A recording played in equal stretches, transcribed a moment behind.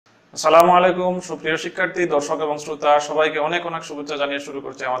আসসালামু আলাইকুম সুপ্রিয় শিক্ষার্থী, দর্শক এবং শ্রোতা সবাইকে অনেক অনেক শুভেচ্ছা জানিয়ে শুরু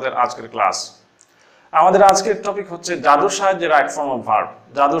করছি আমাদের আজকের ক্লাস। আমাদের আজকের টপিক হচ্ছে জাদুর সাহায্যে রাইট ফর্ম অফ ভার্ব।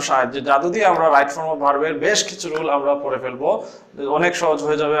 জাদুর সাহায্যে, জাদু দিয়ে আমরা রাইট ফর্ম অফ ভার্বের বেশ কিছু রুল আমরা পড়ে ফেলবো। অনেক সহজ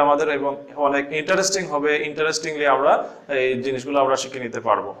হয়ে যাবে আমাদের এবং অনেক ইন্টারেস্টিং হবে। ইন্টারেস্টিংলি আমরা এই জিনিসগুলো আমরা শিখে নিতে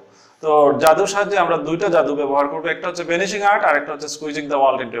পারবো। তো জাদুর সাহায্যে আমরা দুইটা জাদু ব্যবহার করবো, একটা হচ্ছে ভ্যানিশিং আর্ট আর একটা হচ্ছে squeezing the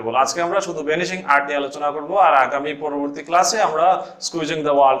world into a বল। আজকে আমরা শুধু ভ্যানিশিং আর্ট নিয়ে আলোচনা করবো আর আগামী পরবর্তী ক্লাসে আমরা squeezing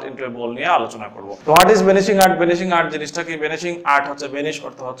the world into a বল নিয়ে আলোচনা করবো। তো what is vanishing art? Vanishing art জিনিসটা কি? ভ্যানিশিং আর্ট হচ্ছে ভ্যানিশ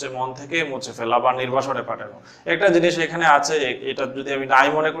অর্থ হচ্ছে মন থেকে মুছে ফেলা বা নির্বাসনে পাঠানো। একটা জিনিস এখানে আছে, এটা যদি আমি নাই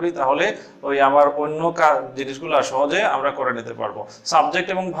মনে করি তাহলে ওই আমার অন্য জিনিসগুলো সহজে আমরা করে নিতে পারবো। সাবজেক্ট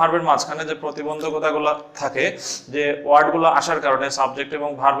এবং ভার্বের মাঝখানে যে প্রতিবন্ধকতাগুলো থাকে, যে ওয়ার্ডগুলো আসার কারণে সাবজেক্ট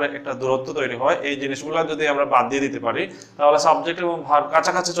এবং ভার্বের একটা দূরত্ব তৈরি হয়, এই জিনিসগুলো যদি আমরা বাদ দিয়ে দিতে পারি তাহলে সাবজেক্ট এবং ভার্ব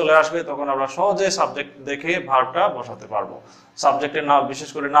কাছাকাছি চলে আসবে। তখন আমরা সহজে সাবজেক্ট দেখে ভার্বটা বসাতে পারবো। সাবজেক্টের নাম, বিশেষ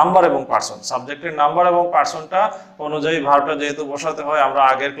করে নাম্বার এবং পার্সন, সাবজেক্টের নাম্বার এবং পার্সনটা অনুযায়ী ভার্বটা যেহেতু বসাতে হয়, আমরা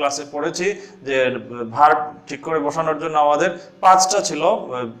আগের ক্লাসে পড়েছি যে ভার্ব ঠিক করে বসানোর জন্য আমাদের পাঁচটা ছিল: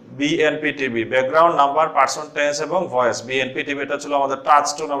 বিএনপিটিবি, ব্যাকগ্রাউন্ড, নাম্বার, পার্সন, টেন্স এবং ভয়েস। বিএনপিটিবি এটা ছিল আমাদের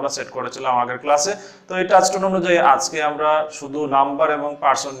টাচটোন, আমরা সেট করেছিলাম আগের ক্লাসে। তো এই টাচটোন অনুযায়ী আজকে আমরা শুধু নাম্বার এবং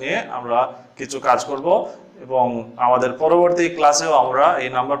পার্সন নিয়ে আমরা কিছু কাজ করব এবং আমাদের পরবর্তী ক্লাসেও আমরা এই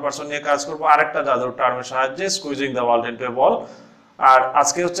নাম্বার পার্সন নিয়ে কাজ করব আরেকটা জাদুর টার্মের সাহায্যে, squeezing the world into a বল। আর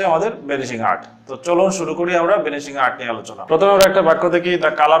আজকে হচ্ছে আমাদের ভ্যানিশিং আর্ট। তো চলুন শুরু করি আমরা ভ্যানিশিং আর্ট নিয়ে আলোচনা। প্রথমে আমরা একটা বাক্য দেখি,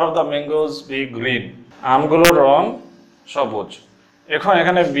 the colour of the mangoes B green, আমগুলোর রং সবুজ। এখন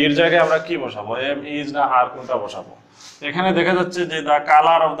এখানে বির জায়গায় আমরা কি বসাবো? এম, ইজ না আর কোনটা বসাবো? এখানে দেখা যাচ্ছে যে the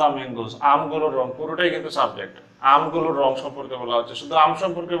colour of the mangoes, আমগুলোর রং, পুরোটাই কিন্তু সাবজেক্ট। আমগুলোর রং সম্পর্কে বলা হচ্ছে, শুধু আম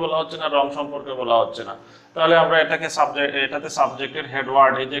সম্পর্কে বলা হচ্ছে না, রং সম্পর্কে বলা হচ্ছে না। তাহলে আমরা এটাকে সাবজেক্ট, এটাতে সাবজেক্টের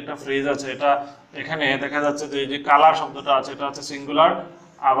হেডওয়ার্ড, এই যে একটা ফ্রেজ আছে, এটা এখানে দেখা যাচ্ছে যে এই যে কালার শব্দটা আছে এটা হচ্ছে সিঙ্গুলার,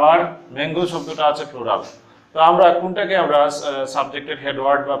 আবার ম্যাঙ্গো শব্দটা আছে প্লুরাল। তো আমরা কোনটাকে আমরা সাবজেক্টের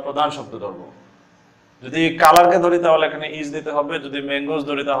হেডওয়ার্ড বা প্রধান শব্দ ধরবো? যদি কালারকে ধরি তাহলে এখানে ইজ দিতে হবে, যদি ম্যাঙ্গোজ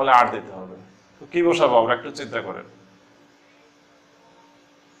ধরি তাহলে আর দিতে হবে। তো কি বসাবো আমরা একটু চিন্তা করেন।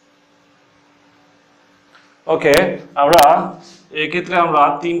 ওকে, আমরা এই ক্ষেত্রে আমরা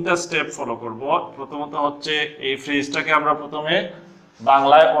তিনটা স্টেপ ফলো করব। প্রথমত হচ্ছে এই ফ্রেজটাকে আমরা প্রথমে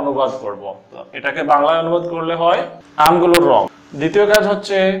বাংলায় অনুবাদ করব। তো এটাকে বাংলায় অনুবাদ করলে হয় আমগুলোর রং। দ্বিতীয় কাজ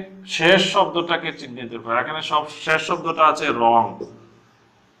হচ্ছে শেষ শব্দটাকে চিহ্নিত করা, এখানে সব শেষ শব্দটা আছে রং।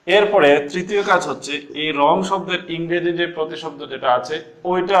 এরপরে তৃতীয় কাজ হচ্ছে এই রং শব্দের ইংরেজি যে প্রতিশব্দ যেটা আছে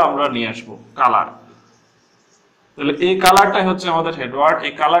ওইটা আমরা নিয়ে আসবো, কালার। তাহলে এই কালারটাই হচ্ছে আমাদের হেডওয়ার্ড।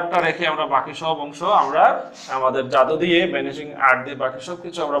 এই কালারটা রেখে আমরা বাকি সব অংশ আমরা আমাদের জাদু দিয়ে, ভ্যানিশিং আর্ট দিয়ে বাকি সব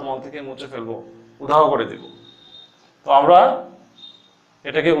কিছু আমরা মন থেকে মুছে ফেলবো, উধাও করে দিব। তো আমরা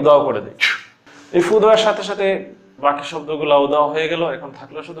এটাকে উধাও করে দিই। এই ফু দেওয়ার সাথে সাথে বাকি শব্দগুলো উধাও হয়ে গেল। এখন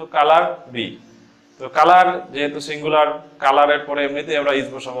থাকলো শুধু কালার, বি। তো কালার যেহেতু সিঙ্গুলার, কালারের পরে এমনিতেই আমরা ইজ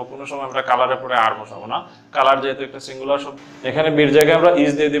বসাবো, কোনো সময় আমরা কালারের পরে আর বসাবো না। কালার যেহেতু একটা সিঙ্গুলার শব্দ, এখানে বির জায়গায় আমরা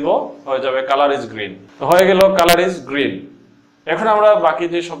ইজ দিয়ে দিব, হয়ে যাবে কালার ইজ গ্রিন। তো হয়ে গেল কালার ইজ গ্রিন। এখন আমরা বাকি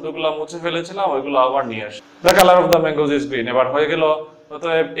যে শব্দগুলো মুছে ফেলেছিলাম ওইগুলো আবার নিয়ে আসি, the colour of the mangoes is green. এবার হয়ে গেল। তো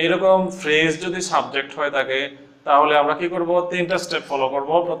এইরকম ফ্রেজ যদি সাবজেক্ট হয়ে থাকে তাহলে আমরা কি করব? তিনটা স্টেপ ফলো করব।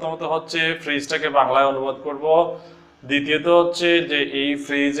 প্রথমত হচ্ছে ফ্রেজটাকে বাংলায় অনুবাদ করব। দ্বিতীয়ত হচ্ছে যে এই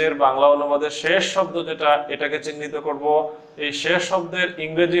ফ্রেজের বাংলা অনুবাদের শেষ শব্দ যেটা, এটাকে চিহ্নিত করব। এই শেষ শব্দের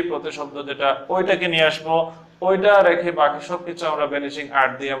ইংরেজি প্রতিশব্দ যেটা, ওইটাকে নিয়ে আসবো। ওইটা রেখে বাকি সবকিছু আমরা ভ্যানিশিং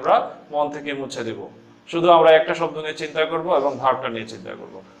আর্ট দিয়ে আমরা মন থেকে মুছে দেব। শুধু আমরা একটা শব্দ নিয়ে চিন্তা করব এবং ভার্বটা নিয়ে চিন্তা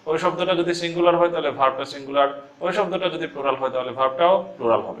করব। ওই শব্দটা যদি সিঙ্গুলার হয় তাহলে ভার্বটা সিঙ্গুলার, ওই শব্দটা যদি প্লুরাল হয় তাহলে ভার্বটাও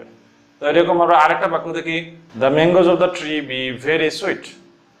প্লুরাল হবে। তো এরকম আমরা আরেকটা বাক্য দেখি, the mangoes of the tree be very sweet.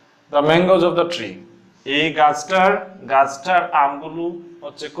 The mangoes of the tree, এই গাছটার আমগুলো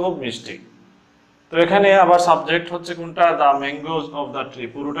হচ্ছে খুব মিষ্টি। তো এখানে আবার সাবজেক্ট হচ্ছে কোনটা? The mangoes of the tree,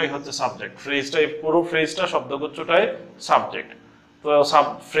 পুরোটাই হচ্ছে সাবজেক্ট। ফ্রেজটাই, পুরো ফ্রেজটা, শব্দগুচ্ছটাই সাবজেক্ট। তো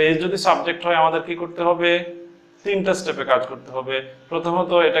ফ্রেজ যদি সাবজেক্ট হয় আমাদের কি করতে হবে? তিনটা স্টেপে কাজ করতে হবে।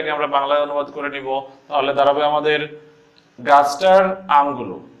 প্রথমত এটাকে আমরা বাংলায় অনুবাদ করে নিব, তাহলে দাঁড়াবে আমাদের গাছটার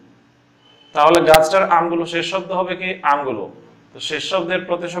আমগুলো। তাহলে গাছটার আমগুলো শেষ শব্দ হবে কি? আমগুলো। তো শেষ শব্দের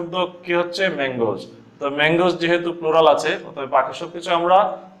প্রতিশব্দ কি হচ্ছে? ম্যাঙ্গোজ। তো ম্যাঙ্গোজ যেহেতু প্লুরাল আছে, তবে বাকি সবকিছু আমরা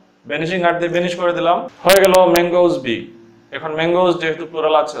ভ্যানিশিং আর্ট দিয়ে ভ্যানিশ করে দিলাম, হয়ে গেল ম্যাঙ্গোজ বি। এখন ম্যাঙ্গোজ যেহেতু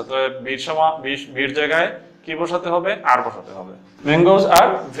প্লুরাল আছে, তো বির জায়গায় কি বসাতে হবে? আর বসাতে হবে। Mangoes are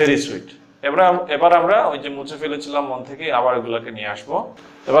very sweet. এবার আমরা ওই যে মুছে ফেলেছিলাম মন থেকে, আবার এগুলোকে নিয়ে আসবো।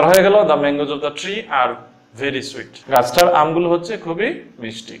 এবার হয়ে গেল the mangoes of the tree are very sweet, গাছটার আমগুলো হচ্ছে খুবই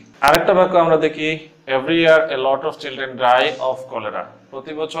মিষ্টি। আরেকটা বাক্য আমরা দেখি, every year A lot of children die of cholera,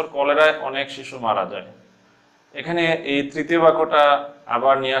 প্রতি বছর কলেরায় অনেক শিশু মারা যায়। এখানে এই তৃতীয় বাক্যটা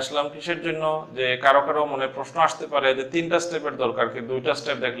আবার নিয়ে আসলাম কিসের জন্য, যে কারো কারো মনে প্রশ্ন আসতে পারে যে 3টা স্টেপের দরকার কি 2টা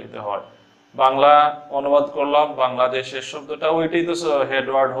স্টেপ দেখলিতে হয়। বাংলা অনুবাদ করলাম, বাংলাদেশ শেষ শব্দটা ওইটাই তো হেড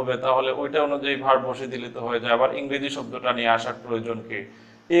ওয়ার্ড হবে, তাহলে ওইটা অনুযায়ী ভার্ব বসিয়ে দিলে তো হয়ে যায়। আবার ইংরেজি শব্দটা নিয়ে আসার প্রয়োজন কি,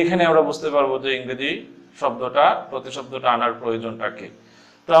 এখানে আমরা বুঝতে পারবো যে ইংরেজি শব্দটা প্রতিশব্দটা আনার প্রয়োজনটা কি।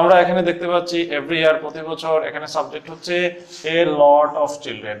 তো আমরা এখানে দেখতে পাচ্ছি এভরি ইয়ার প্রতি বছর, এখানে সাবজেক্ট হচ্ছে এ লট অফ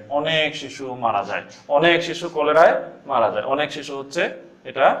চিলড্রেন, অনেক শিশু মারা যায়, অনেক শিশু কলেরায় মারা যায়, অনেক শিশু হচ্ছে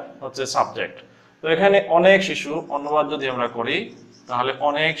এটা হচ্ছে সাবজেক্ট। তো এখানে অনেক শিশু অনুবাদ যদি আমরা করি তাহলে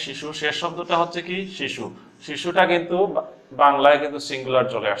অনেক শিশু, শেষ শব্দটা হচ্ছে কি শিশু, শিশুটা কিন্তু বাংলায় কিন্তু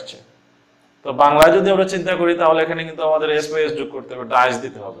সিঙ্গুলার চলে আসছে। তো বাংলায় যদি আমরা চিন্তা করি তাহলে এখানে কিন্তু আমাদের এস বা এস যোগ করতে হবে, ডাইস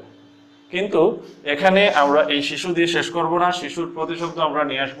দিতে হবে, কিন্তু এখানে আমরা এই শিশু দিয়ে শেষ করব না, শিশুর প্রতিশব্দ আমরা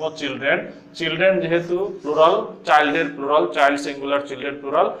নিয়ে আসবো চিলড্রেন। চিলড্রেন যেহেতু plural, চাইল্ডের plural, child singular, children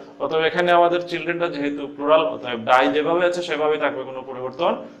plural, অতএব এখানে আমাদের চিলড্রেনটা যেহেতু প্লুরাল, অতএব ডাই যেভাবে আছে সেভাবেই থাকবে, কোনো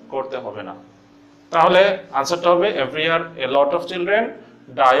পরিবর্তন করতে হবে না। তাহলে আনসারটা হবে every year A lot of children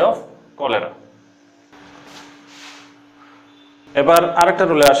die of cholera. এবার আরেকটা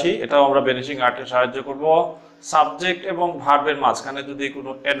রুলে আসি, এটাও আমরা বেনিশিং আর্টে সাহায্য করব। সাবজেক্ট এবং ভার্বের মাঝখানে যদি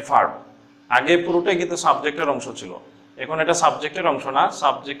কোনো অ্যাডভার্ব, আগে পুরোটাই কিন্তু সাবজেক্টের অংশ ছিল, এখন এটা সাবজেক্টের অংশ না,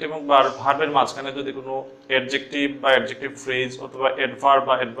 সাবজেক্ট এবং ভার্বের মাঝখানে যদি কোনো অ্যাডজেক্টিভ বা অ্যাডজেক্টিভ ফ্রেজ অথবা অ্যাডভার্ব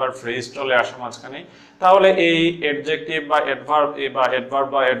বা অ্যাডভার্ব ফ্রেজ চলে আসে মাঝখানে, তাহলে এই অ্যাডজেক্টিভ বা অ্যাডভার্ব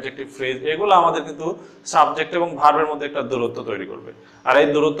বা অ্যাডজেক্টিভ ফ্রেজ এগুলো আমাদের কিন্তু সাবজেক্ট এবং ভার্বের মধ্যে একটা দূরত্ব তৈরি করবে। আর এই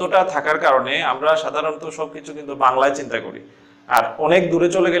দূরত্বটা থাকার কারণে আমরা সাধারণত সবকিছু কিন্তু বাংলায় চিন্তা করি, আর অনেক দূরে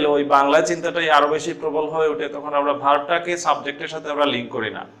চলে গেলে ওই বাংলায় চিন্তাটাই আরো বেশি প্রবল হয়ে ওঠে, তখন আমরা ভার্বটাকে সাবজেক্টের সাথে আমরা লিঙ্ক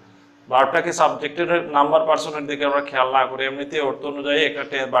করি না, ভার্বটাকে সাবজেক্টের নাম্বার পার্সনের দিকে আমরা খেয়াল না করে এমনিতে অর্থ অনুযায়ী একটা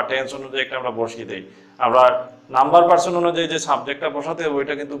বা টেন্স অনুযায়ী একটা আমরা বসিয়ে দেই, আমরা নাম্বার পার্সন অনুযায়ী যে সাবজেক্টটা বসাতে হবে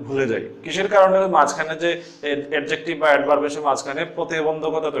ওইটা কিন্তু ভুলে যাই। কিসের কারণে? মাঝখানে যে অ্যাডজেক্টিভ বা অ্যাডভার্ব এসে মাঝখানে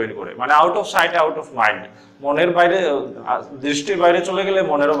প্রতিবন্ধকতা তৈরি করে, মানে out of sight out of mind, মনের বাইরে, দৃষ্টির বাইরে চলে গেলে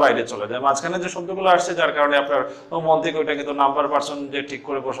মনেরও বাইরে চলে যায়, মাঝখানে যে শব্দগুলো আসছে যার কারণে আপনার মন থেকে ওইটা কিন্তু নাম্বার পার্সন যে ঠিক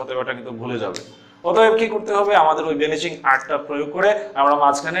করে বসাতে হবে ওটা কিন্তু ভুলে যাবে। অতএব কি করতে হবে, আমাদের ওই বেনিশিং আর্টটা প্রয়োগ করে আমরা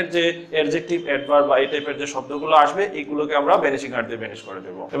মাঝখানের যে অ্যাডজেক্টিভ অ্যাডভার্ব বা এই টাইপের যে শব্দগুলো আসবে এইগুলোকে আমরা বেনিশিং আর্ট দিয়ে বেনিশ করে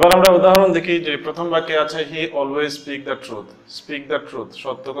দেব। এবার আমরা উদাহরণ দেখি, যে প্রথম বাক্যে আছে he always speak the truth, speak the truth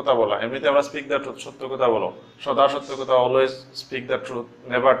সত্য কথা বলা, এমনিতে আমরা স্পিক দ্য ট্রুথ সত্য কথা বলো, সদা সত্য কথা, always speak the truth,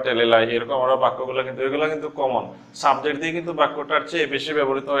 never tell এ লাই, এরকম আমরা বাক্যগুলো কিন্তু এগুলো কিন্তু কমন, সাবজেক্ট দিয়ে কিন্তু বাক্যটার চেয়ে বেশি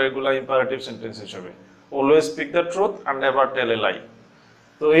ব্যবহৃত হয় এগুলা ইম্পারেটিভ সেন্টেন্স হিসেবে, always speak the truth R never tell এ লাই।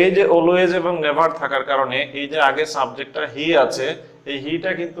 তো এই যে অলওয়েজ এবং নেভার থাকার কারণে এই যে আগে সাবজেক্টটা হি আছে, এই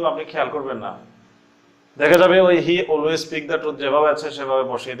হিটা কিন্তু আপনি খেয়াল করবেন না, দেখা যাবে ওই he always speak the truth যেভাবে আছে সেভাবে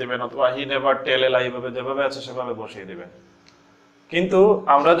বসিয়ে দিবেন, অথবা হি নেভার টেল এ লাই যেভাবে আছে সেভাবে বসিয়ে দিবেন। কিন্তু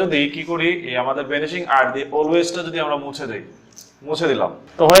আমরা যদি কি করি, এই আমাদের বেনিশিং আর্ট দিয়ে অলওয়েজটা যদি আমরা মুছে দেই, মুছে দিলাম,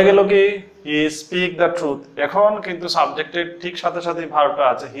 তো হয়ে গেল কি হি স্পিক দ্য ট্রুথ। এখন কিন্তু সাবজেক্টের ঠিক সাথে সাথে ভার্বটা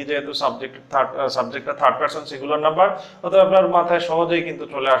আছে, হি যেহেতু সাবজেক্টটা থার্ড পারসন সিঙ্গুলার নাম্বার, অতএব আপনার মাথায় সহজেই কিন্তু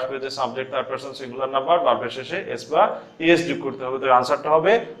চলে আসবে যে subject third person singular number, ভার্বের শেষে এস বা ইএস যোগ করতে হবে, তো আনসারটা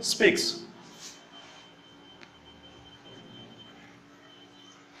হবে স্পিক্স।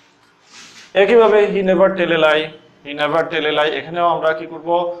 একইভাবে he never tell A lie, he never tell এ লাই, এখানেও আমরা কি করব,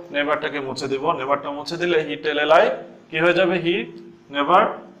 নেভারটাকে মুছে দেব, নেভারটা মুছে দিলে হি টেল এ লাই কি হয়ে যাবে, he never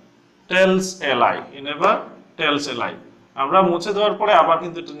tells a lie, he never tells a লাই। আমরা মুছে দেওয়ার পরে আবার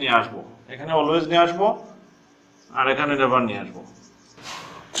কিন্তু এটা নিয়ে আসবো, এখানে অলওয়েজ নিয়ে আসবো আর এখানে নেভার নিয়ে আসবো।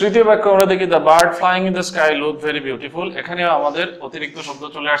 তৃতীয় বাক্য আমরা দেখি, the bird flying in the sky look very beautiful, এখানে আমাদের অতিরিক্ত শব্দ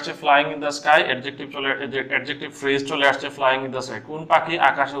চলে আসছে, flying in the sky, adjective phrase চলে আসছে ফ্লাইং ইন দ্য স্কাই, কোন পাখি,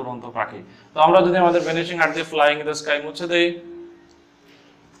 আকাশে উড়ন্ত পাখি। তো আমরা যদি আমাদের বেনিশিং আর্ট দিয়ে ফ্লাইং ইন দ্য স্কাই মুছে দেই,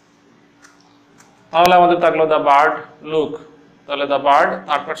 তাহলে আমাদের থাকলো দ্য বার্ড লুক, তাহলে the bird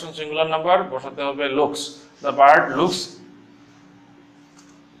third person singular number বসাতে হবে looks, the bird looks,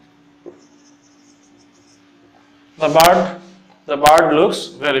 the bird looks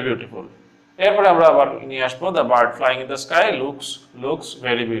very beautiful। এরপরে আমরা আবার নিয়ে আসবো, the bird flying in the sky looks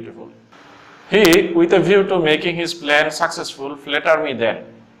very beautiful। he with a view to making his plan successful flatter me then,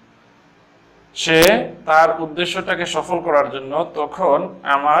 সে তার উদ্দেশ্যটাকে সফল করার জন্য তখন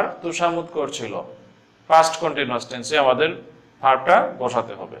আমার তোষামোদ করছিল, পাস্ট কন্টিনিউয়াস টেন্সে আমাদের ভার্বটা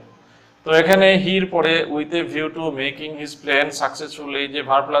বসাতে হবে। তো এখানে হির পরে with a view to making his plan successful, এই যে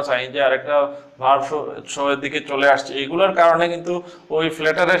ভার্ব প্লাস আই যে আরেকটা ভার্ব শো এর দিকে চলে আসছে, এইগুলোর কারণে কিন্তু ওই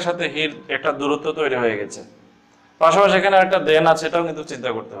ফ্লেটারের সাথে হির একটা দূরত্ব তৈরি হয়ে গেছে, পাশাপাশি এখানে একটা দেন আছে, এটাও কিন্তু চিন্তা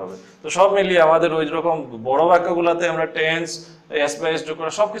করতে হবে। তো সব মিলিয়ে আমাদের ওই রকম বড় বাক্যগুলোতে আমরা টেন্স এস বা এস যোগ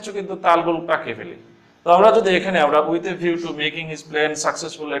করে সবকিছু কিন্তু তালগোল পাকিয়ে ফেলি, তো আমরা যদি এখানে আমরা with a view to making his plan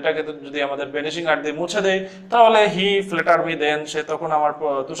successful এটাকে যদি আমাদের ভ্যানিশিং আর্ট দিয়ে মুছে দেই, তাহলে হি ফ্ল্যাটার মি দেন, সে তখন আমার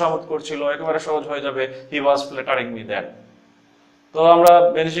তোষামোদ করছিল, একেবারে সহজ হয়ে যাবে হি ওয়াজ ফ্ল্যাটারিং মি দেন। তো আমরা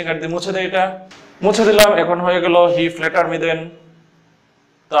ভ্যানিশিং আর্ট দিয়ে মুছে দেই, এটা মুছে দিলাম, এখন হয়ে গেল হি ফ্ল্যাটার মি দেন।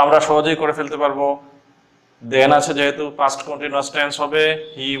 তো আমরা সহজেই করে ফেলতে পারবো, দেন আছে যেহেতু পাস্ট কন্টিনিউয়াস টেন্স হবে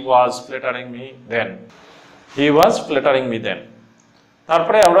হি ওয়াজ ফ্ল্যাটারিং মি দেন, হি ওয়াজ ফ্ল্যাটারিং মি দেন।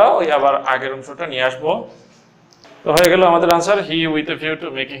 তারপরে আমরা ওই আবার আগের অংশটা নিয়ে আসবো। তো হয়ে গেল আমাদের answer, he with a view to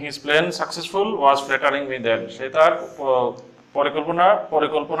making his plan successful was flattering me দেন, সে তার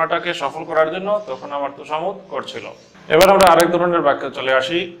পরিকল্পনাটাকে সফল করার জন্য তখন আমার তোষামোদ করছিল। এবার আমরা আরেক ধরনের বাক্যে চলে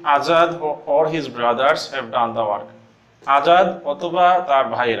আসি, Azad or his brothers have done the work. Azad অথবা তার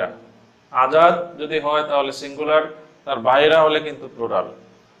ভাইরা, আজাদ যদি হয় তাহলে সিঙ্গুলার, তার ভাইরা হলে কিন্তু প্লুরাল।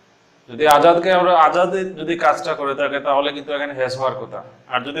 যদি আজাদকে আমরা আজাদ যদি কাজটা করে থাকে তাহলে কিন্তু এখানে হ্যাজ হওয়ার কথা,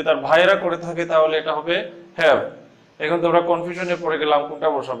 আর যদি তার ভাইরা করে থাকে তাহলে এটা হবে হ্যাভ। এখন তো আমরা কনফিউশনে পড়ে গেলাম কোনটা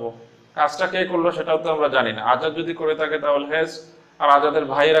বসাবো, কাজটা কে করলো সেটাও তো আমরা জানি না। আজাদ যদি করে থাকে তাহলে হ্যাজ, আর আজাদের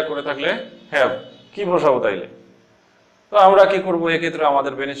ভাইরা করে থাকলে হ্যাভ, কি বসাবো তাইলে? তো আমরা কি করব, এক্ষেত্রে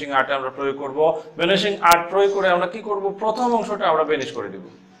আমাদের ভ্যানিশিং আর্ট আমরা প্রয়োগ করব। ভ্যানিশিং আর্ট প্রয়োগ করে আমরা কি করব, প্রথম অংশটা আমরা ভ্যানিশ করে দিব,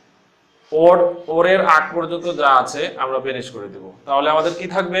 ওর এর আগ পর্যন্ত যা আছে আমরা ভ্যানিশ করে দিব। তাহলে আমাদের কি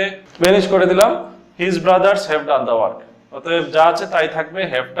থাকবে, ভ্যানিশ করে দিলাম his brothers have done the work, অতএব যা আছে তাই থাকবে,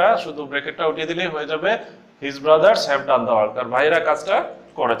 হ্যাভটা শুধু ব্র্যাকেটটা উঠিয়ে দিলেই হয়ে যাবে his brothers have done the work, তার ভাইরা কাজটা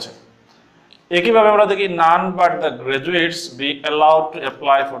করেছে। একইভাবে আমরা দেখি none but the graduates be allowed to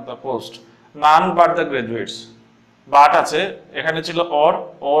apply for the post. None but the graduates, but আছে এখানে ছিল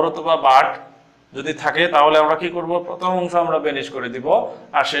ওর অথবা বাট যদি থাকে তাহলে আমরা কি করব, প্রথম অংশ আমরা ভ্যানিশ করে দিব,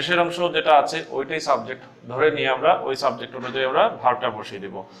 আর শেষের অংশ যেটা আছে ওইটাই সাবজেক্ট ধরে নিয়ে আমরা ওই সাবজেক্ট অনুযায়ী আমরা ভার্বটা বসিয়ে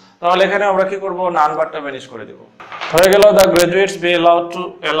দিব। তাহলে এখানে আমরা কি করব, নান বাটটা ভ্যানিশ করে দিব। হয়ে গেল the graduates be allowed to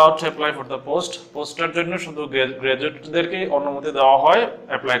apply for the post, পোস্টের জন্য শুধু গ্রাজুয়েটদেরকে অনুমতি দেওয়া হয়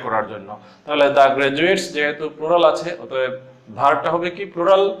অ্যাপ্লাই করার জন্য। তাহলে দ্য গ্রাজুয়েটস যেহেতু প্লুরাল আছে অতএব ভার্বটা হবে কি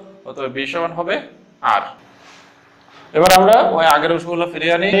প্লুরাল, অতএব বি সমান হবে আর। এবার আমরা ওই আগের অংশগুলো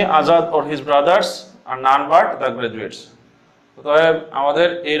ফিরিয়ে আনি, Azad or his brothers R none but the graduates. তবে আমাদের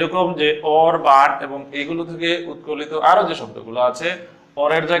এইরকম যে অর বাট এবং এইগুলো থেকে উৎকলিত আরো যে শব্দগুলো আছে,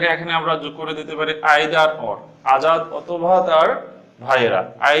 অরের জায়গায় এখানে আমরা যোগ করে দিতে পারি আইদার অর, আজাদ অথবা তার ভাইয়েরা,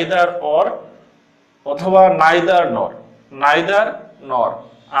 আইদার অর অথবা নাইদার নর, নাইদার নর,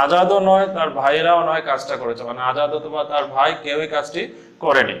 আজাদও নয় তার ভাইয়েরাও নয় কাজটা করেছে, মানে আজাদ অথবা তার ভাই কেউই কাজটি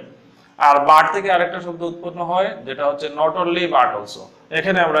করেনি। আর বাট থেকে আরেকটা শব্দ উৎপন্ন হয় যেটা হচ্ছে নট অনলি বাট অলসো,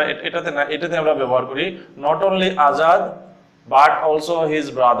 এখানে আমরা এটাতে আমরা ব্যবহার করি not only Azad but also his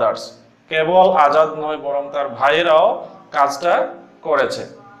brothers, কেবল আজাদ নয় বরং তার ভাইয়েরাও কাজটা করেছে।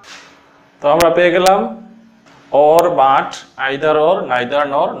 তো আমরা পেয়ে গেলাম or but, either or, neither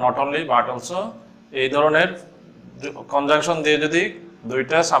নর, নট অনলি বাট অলসো, এই ধরনের কনজাংশন দিয়ে যদি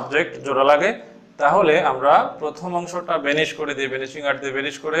দুইটা সাবজেক্ট জোড়া লাগে তাহলে আমরা প্রথম অংশটা ভ্যানিশ করে দিই, ভ্যানিশিং আর্ট দিয়ে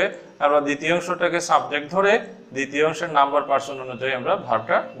ভ্যানিশ করে আমরা দ্বিতীয় অংশটাকে সাবজেক্ট ধরে দ্বিতীয় অংশের নাম্বার পার্সন অনুযায়ী আমরা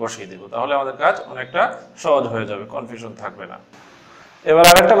ভার্বটা বসিয়ে দিব। তাহলে আমাদের কাজ অনেকটা সহজ হয়ে যাবে, কনফিউশন থাকবে না। এবার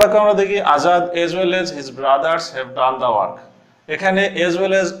আরেকটা বাক্য আমরা দেখি, Azad as well as his brothers have done the work. এখানে এজ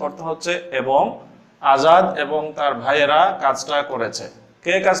ওয়েল এজ অর্থ হচ্ছে এবং, আজাদ এবং তার ভাইয়েরা কাজটা করেছে।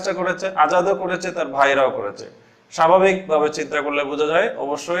 কে কাজটা করেছে? আজাদও করেছে, তার ভাইয়েরাও করেছে। স্বাভাবিকভাবে চিন্তা করলে বোঝা যায়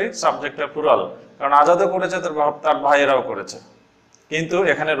অবশ্যই সাবজেক্টটা প্লুরাল, কারণ আজাদও করেছে তার ভাইয়েরাও করেছে। কিন্তু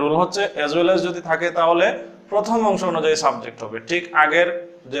এখানে রুল হচ্ছে এজ ওয়েল এজ যদি থাকে তাহলে প্রথম অংশ অনুযায়ী সাবজেক্ট হবে। ঠিক আগের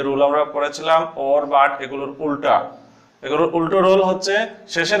যে রুল আমরা করেছিলাম অর বাট এগুলোর উল্টা, এগুলোর উল্টো রুল হচ্ছে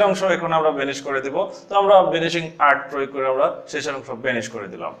শেষের অংশ এখন আমরা ভ্যানিশ করে দিব। তো আমরা ভ্যানিশিং আর্ট প্রয়োগ করে আমরা শেষের অংশ ভ্যানিশ করে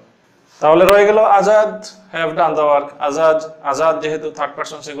দিলাম। তাহলে রয়ে গেল Azad have done the work. Azad যেহেতু থার্ড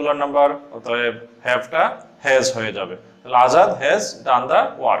পারসন সিঙ্গুলার নাম্বার অতএব হ্যাভটা হ্যাজ হয়ে যাবে, তাহলে Azad has done the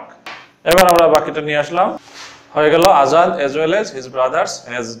work. এবার আমরা বাকিটা নিয়ে আসলাম, হয়ে গেল Azad as well as his brothers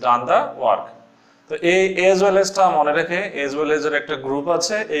has done the work. তো এই এজ ওয়েল এজটা মনে রেখে, এজ ওয়েল এজের একটা গ্রুপ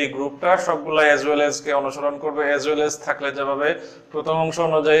আছে, এই গ্রুপটা সবগুলো এজ ওয়েল এজ কে অনুসরণ করবে। এজ ওয়েল এজ থাকলে যেভাবে প্রথম অংশ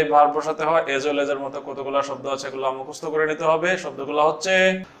অনুযায়ী ভার্ব বসাতে হয়, এজ ওয়েল এজের মতো কতগুলো শব্দ আছে এগুলো মুখস্থ করে নিতে হবে। শব্দগুলো হচ্ছে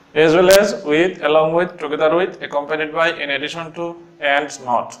as well as with, along with, together with, accompanied by, in addition to, and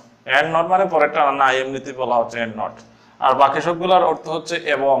not. And not মানে পরেরটা না, এমনিতে বলা হচ্ছে and not। আর বাকি সবগুলোর অর্থ হচ্ছে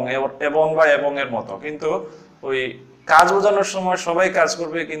এবং বা এবং এর মতো। কিন্তু ওই কাজ বোঝানোর সময় সবাই কাজ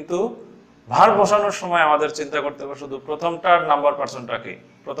করবে, কিন্তু ভার্ব বসানোর সময় আমাদের চিন্তা করতে হবে শুধু প্রথমটার নাম্বার পার্সনটা কি।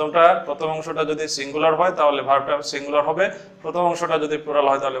 প্রথম অংশটা যদি সিঙ্গুলার হয় তাহলে ভার্বটা সিঙ্গুলার হবে, প্রথম অংশটা যদি প্লুরাল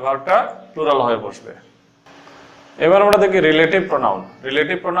হয় তাহলে ভার্বটা প্লুরাল হয়ে বসবে। এবার আমরা দেখি রিলেটিভ প্রোনাউন।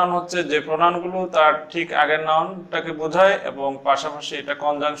 রিলেটিভ প্রোনাউন হচ্ছে যে প্রোনাউনগুলো তার ঠিক আগের নাউনটাকে বোঝায় এবং পাশাপাশি এটা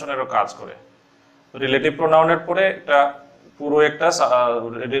কনজাংশনেরও কাজ করে। রিলেটিভ প্রোনাউনের পরে একটা পুরো একটা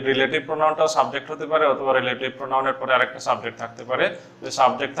রিলেটিভ প্রোনাউনটা সাবজেক্ট হতে পারে, অথবা রিলেটিভ প্রোনাউনের পরে আরেকটা সাবজেক্ট থাকতে পারে। যে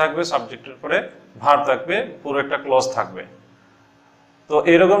সাবজেক্ট থাকবে, সাবজেক্টের পরে ভার্ব থাকবে, পুরো একটা ক্লজ থাকবে। তো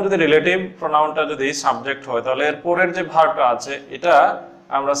এরকম যদি রিলেটিভ প্রোনাউনটা যদি সাবজেক্ট হয়, তাহলে এর পরের যে ভার্বটা আছে এটা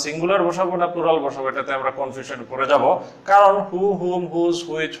আমরা সিঙ্গুলার বসাবো না প্লুরাল বসাবো, এটাতে আমরা কনফিউশনে পড়ে যাব। কারণ হু, হুম, whose,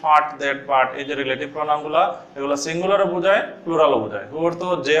 which, what, that, but, এই যে রিলেটিভ প্রোনাউনগুলো, এগুলো সিঙ্গুলারও বোঝায়, প্লুরালও বোঝায়। হু অর্থ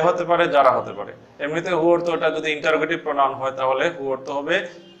যে হতে পারে, যারা হতে পারে। এমনিতে হু অর্থ এটা যদি ইন্টারোগেটিভ প্রোনাউন হয়, তাহলে হু অর্থ হবে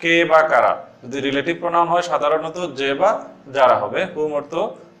কে বা কারা। যদি রিলেটিভ প্রোনাউন হয়, সাধারণত যে বা যারা হবে। হুম অর্থ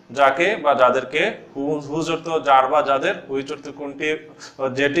যাকে বা যাদেরকে, হুজ অর্থ যার বা যাদের, হুইচ অর্থ কোনটি,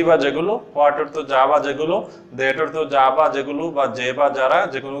 যেটি বা যেগুলো, হোয়াট অর্থ যা বা যেগুলো, দ্যাট অর্থ যা বা যেগুলো বা যে বা যারা,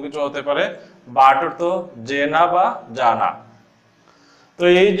 যে কোনো কিছু হতে পারে, বাট অর্থ যে না বা যা না। তো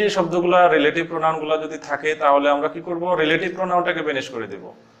এই যে শব্দগুলা রিলেটিভ প্রোনাউনগুলো যদি থাকে, তাহলে আমরা কি করব, রিলেটিভ প্রোনাউনটাকে বেনিশ করে দেব,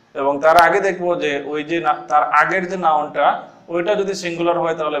 এবং তার আগে দেখব যে ওই যে তার আগের যে নাউনটা ওইটা যদি সিঙ্গুলার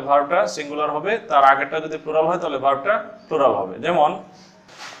হয় তাহলে ভার্বটা সিঙ্গুলার হবে, তার আগেরটা যদি প্লুরাল হয় তাহলে ভার্বটা প্লুরাল হবে। যেমন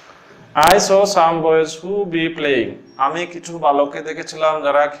I saw some boys who be playing, আমি কিছু বালককে দেখেছিলাম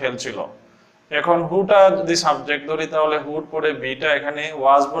যারা খেলছিল। এখন হুটা যদি সাবজেক্ট ধরি, তাহলে হুর পরে বিটা এখানে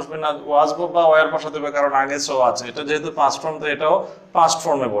ওয়াজ বসবে না, ওয়াজ বা ওয়ার বসাতে হবে, কারণ আগে সো আছে। এটা যেহেতু পাস্ট ফর্ম, তো এটাও পাস্ট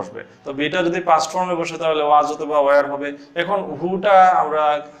ফর্মে বসবে। তো বিটা যদি পাস্ট ফর্মে বসে তাহলে ওয়াজ হতে বা ওয়ার হবে। এখন হুটা আমরা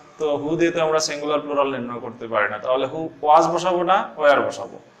তো হু দিয়ে তো আমরা সিঙ্গুলার প্লুরাল নির্ণয় করতে পারি না, তাহলে হু ওয়াজ বসাবো না ওয়ার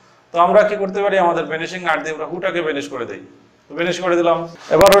বসাবো। তো আমরা কি করতে পারি, আমাদের ভ্যানিশিং আর্ট দিয়ে আমরা হুটাকে ভ্যানিশ করে দেই। ফিনিশ করে দিলাম।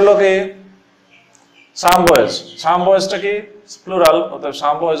 এবার হলো কি সাম বয়েজ, সাম বয়েজটা কি প্লুরাল, অতএব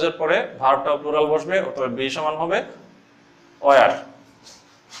সাম বয়েজের পরে ভার্বটা প্লুরাল বসবে, অতএব বি সমান হবে ওয়ার।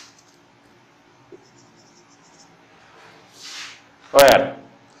 ওয়ার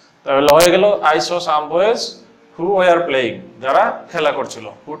তাহলে হয়ে গেল I so some boys who were playing, যারা খেলা করছিল।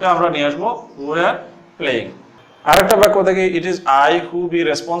 হুটা আমরা নিয়ে আসবো হু ওয়ার প্লেইং। আরেকটা বাক্য দেখি, it is I who be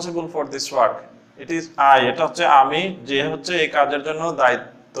responsible for this work. It is I, এটা হচ্ছে আমি, যে হচ্ছে এই কাজের জন্য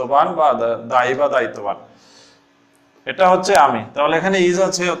দায়িত্ববান বা দায়ী বা দায়িত্ববান, এটা হচ্ছে আমি। তাহলে এখানে ইজ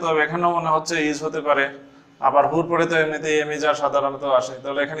আছে, অতএব এখানেও মনে হচ্ছে ইজ হতে পারে। আবার হুর পরে তো এমনিতেই এম ইজ আর সাধারণত আসে,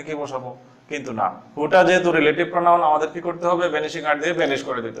 তাহলে এখানে কি বসাবো? কিন্তু না, হুটা যেহেতু রিলেটিভ প্রোনাউন, আমাদের কি করতে হবে, ভ্যানিশিং আর্ট দিয়ে ভ্যানিশ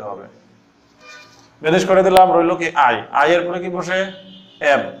করে দিতে হবে। ভ্যানিশ করে দিলাম, রইল কি আই। আই এর পরে কি বসে?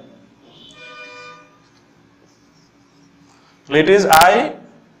 M. It is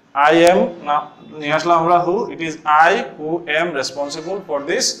I am, না নিয়ে আসলাম আমরা হু, it is I who am responsible for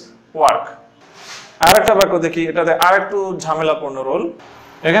this work. আরেকটা বাক্য দেখি, এটাতে আরেকটু ঝামেলাপূর্ণ রোল।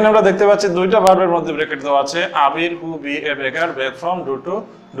 এখানে আমরা দেখতে পাচ্ছি দুইটা ভার্বের মধ্যে ব্র্যাকেট দেওয়া আছে, আবির হু বি এ বেকার, ব্যাক ফ্রম ডু টু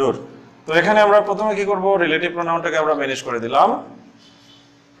ডুর। তো এখানে আমরা প্রথমে কি করব, রিলেটিভ প্রোনাউনটাকে আমরা ভ্যানিশ করে দিলাম।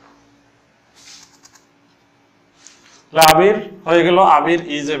 আবির হয়ে গেল, আবির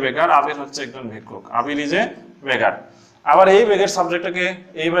ইজ এ বেকার, আবির হচ্ছে একজন ভিক্ষুক, আবির ইজ এ বেকার। আবার এই ব্যাগের সাবজেক্টটাকে,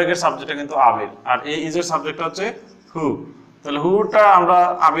 এই ব্যাগের সাবজেক্টটা কিন্তু আবির, আর এই ইজের সাবজেক্টটা হচ্ছে হু। তাহলে হুটা আমরা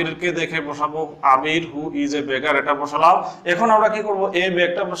আবিরকে দেখে বসাবো, আবির হু ইজ এ বেকার, এটা বসালাম। এখন আমরা কি করব, এই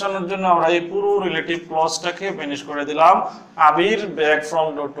ব্যাগটা বসানোর জন্য আমরা এই পুরো রিলেটিভ ক্লজটাকে ফিনিশ করে দিলাম, আবির ব্যাক ফ্রম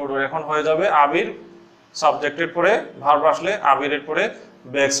ডোর টু ডোর। এখন হয়ে যাবে আবির সাবজেক্টের পরে ভার্ব আসলে আবিরের পরে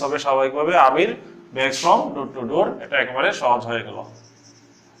ব্যাগস হবে স্বাভাবিকভাবে, আবির ব্যাগস ফ্রম ডোর টু ডোর। এটা একেবারে সহজ হয়ে গেল।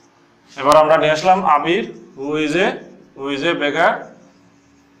 এবার আমরা নিয়ে আসলাম আবির who is a beggar,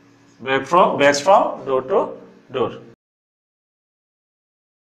 bags from door to door.